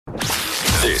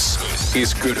This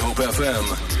is Good Hope FM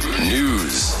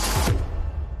News.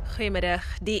 Goeiemiddag.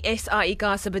 Die SAUK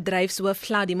se bedryfshoof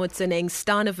Hlaudi Motsoeneng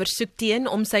staan 'n versoek teen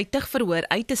om sy verhoor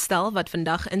uit te stel wat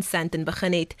vandag in Sandton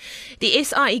begin het. Die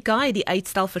SAUK het die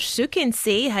uitstel versoek en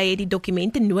sê hy het die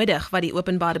dokumente nodig wat die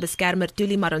openbare beskermer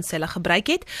Hlaudi Motsoeneng gebruik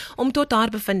het om tot haar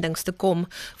bevindings te kom.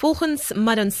 Volgens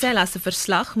Motsoeneng se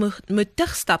verslag moet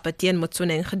tigstappe teen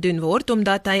Motsoeneng gedoen word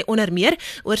omdat hy onder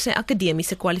meer oor sy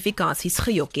akademiese kwalifikasies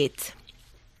gejok het.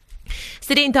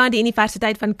 Studente aan die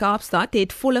Universiteit van Kaapstad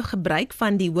het volle gebruik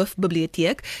van die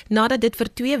hoofbiblioteek nadat dit vir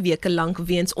 2 weke lank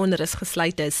weens onrus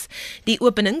gesluit is. Die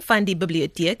opening van die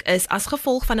biblioteek is as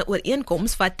gevolg van 'n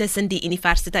ooreenkoms wat tussen die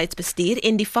universiteitsbestuur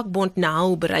en die vakbond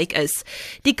SAUK bereik is.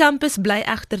 Die kampus bly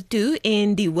egter toe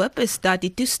en die hoop is dat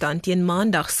die toestand teen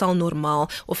Maandag sal normaal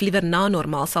of liewer na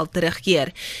normaal sal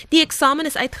terugkeer. Die eksamen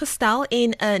is uitgestel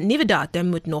en 'n nuwe datum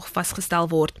moet nog vasgestel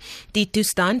word. Die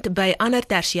toestand by ander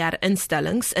tersiêre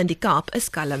instellings in die Kaap is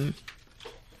kalm.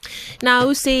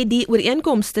 Nou sê die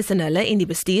ooreenkoms tussen hulle en die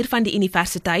bestuur van die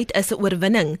universiteit is 'n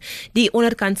oorwinning. Die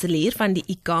onderkanselier van die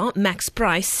IK, Max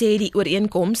Price, sê die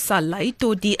ooreenkoms sal lei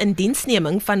tot die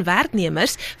indiensneming van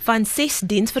werknemers van 6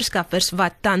 diensverskaffers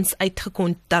wat tans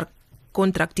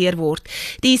uitgekontrakteer word.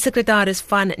 Die sekretaris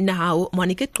van SAUK,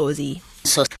 Monica Kosi.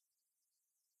 So,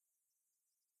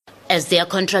 as their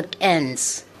contract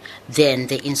ends, then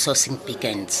the insourcing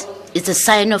begins. It's a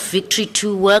sign of victory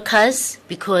to workers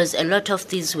because a lot of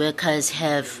these workers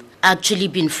have actually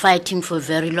been fighting for a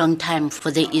very long time for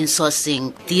the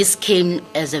insourcing. This came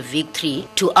as a victory.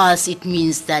 To us, it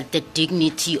means that the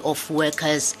dignity of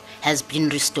workers has been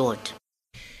restored.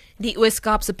 Die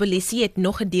Oos-Kaapse polisie het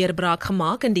nog 'n deurbraak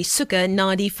gemaak in die soeke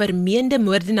na die vermeende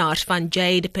moordenaars van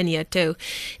Jade Pinheiro.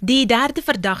 Die derde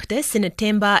verdagte,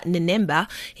 Sinetemba Nenemba,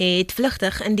 het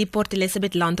vlugtig in die Port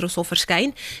Elizabeth Landroshof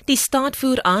verskyn. Die staat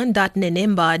voer aan dat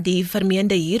Nenemba die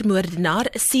vermeende huurmoordenaar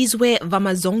Sizwe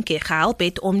Wamazonke gehelp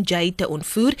het om Jade te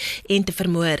ontvoer en te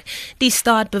vermoor. Die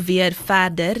staat beweer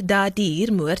verder dat die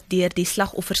huurmoord deur die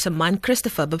slagoffer se man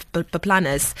Christopher beplan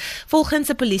is. Volgens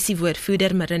 'n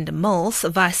polisiewoordvoerder Miranda Mills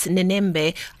was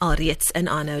Nenembe alreeds in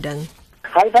aanhouding.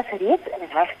 Hy was reeds in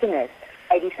hegtenis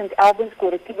uit die St. Albans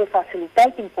korrektiewe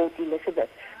fasiliteit in Port Elizabeth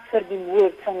vir die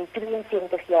moord van die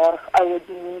 72-jarige oude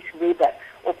Denise Webber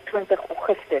op 20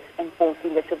 Augustus in Port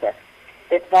Elizabeth.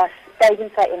 Dit was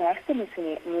tydens sy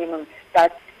inhegtenisneming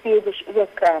dat Stevens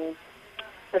ook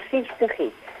bevestig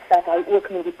het dat hy ook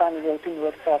met die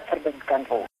paneel-moordsaak verbind kan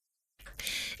word.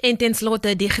 En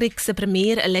tenslotte, die Griekse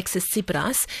premier Alexis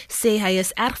Tsipras sê hy is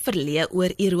erg verleë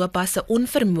oor Europa se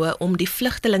onvermoë om die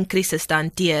vlugtelingkrisis te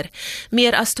hanteer.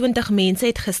 Meer as 20 mense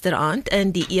het gisteraand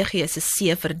in die Egeïse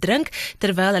See verdrink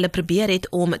terwyl hulle probeer het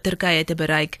om Turkye te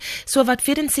bereik. Sowat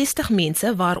 64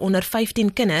 mense, waaronder 15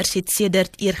 kinders, het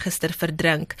sedert eergister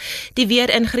verdrink. Die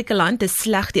weer in Griekeland is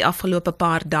sleg die afgelope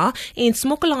paar dae en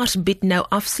smokkelaars bied nou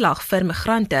afslag vir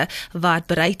migrante wat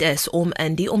bereid is om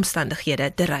in die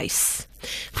omstandighede te reis.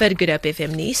 Vir Good Hope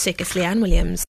FM nuus, ek is Leanne Williams.